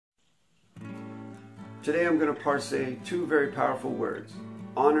Today I'm going to parse two very powerful words,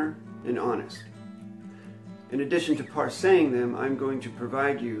 honor and honest. In addition to parsing them, I'm going to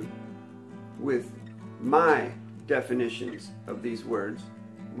provide you with my definitions of these words,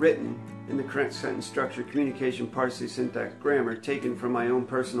 written in the correct sentence structure, communication, parsing, syntax, grammar, taken from my own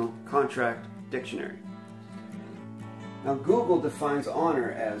personal contract dictionary. Now, Google defines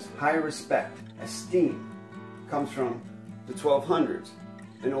honor as high respect, esteem. Comes from the 1200s,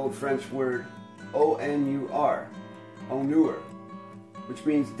 an old French word, O-N-U-R, honneur, which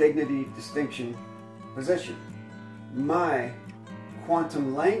means dignity, distinction, position. My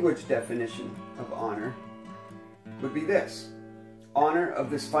quantum language definition of honor would be this. Honor of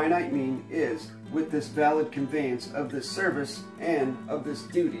this finite mean is, with this valid conveyance of this service and of this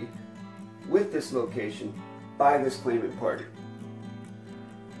duty, with this location, by this claimant party.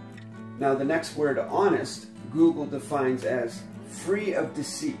 Now the next word, honest, Google defines as free of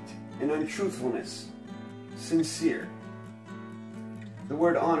deceit and untruthfulness, sincere. The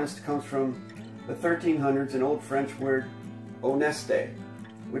word honest comes from the 1300s, an old French word, honnête,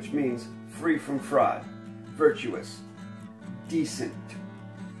 which means free from fraud, virtuous, decent.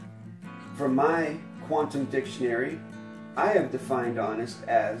 From my quantum dictionary, I have defined honest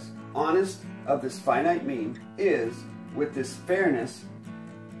as honest of this finite mean is, with this fairness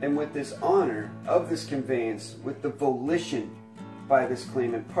and with this honor of this conveyance, with the volition by this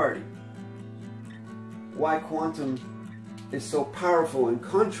claimant party. Why quantum is so powerful in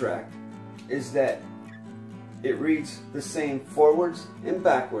contract is that it reads the same forwards and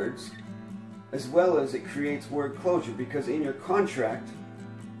backwards, as well as it creates word closure, because in your contract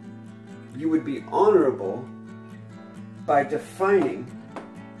you would be honorable by defining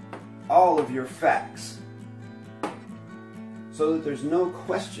all of your facts so that there's no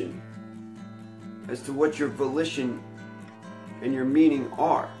question as to what your volition and your meaning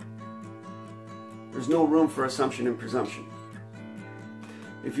are. There's no room for assumption and presumption.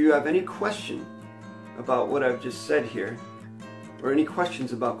 If you have any question about what I've just said here, or any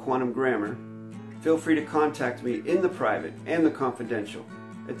questions about quantum grammar, feel free to contact me in the private and the confidential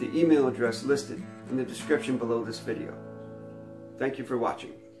at the email address listed in the description below this video. Thank you for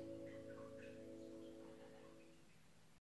watching.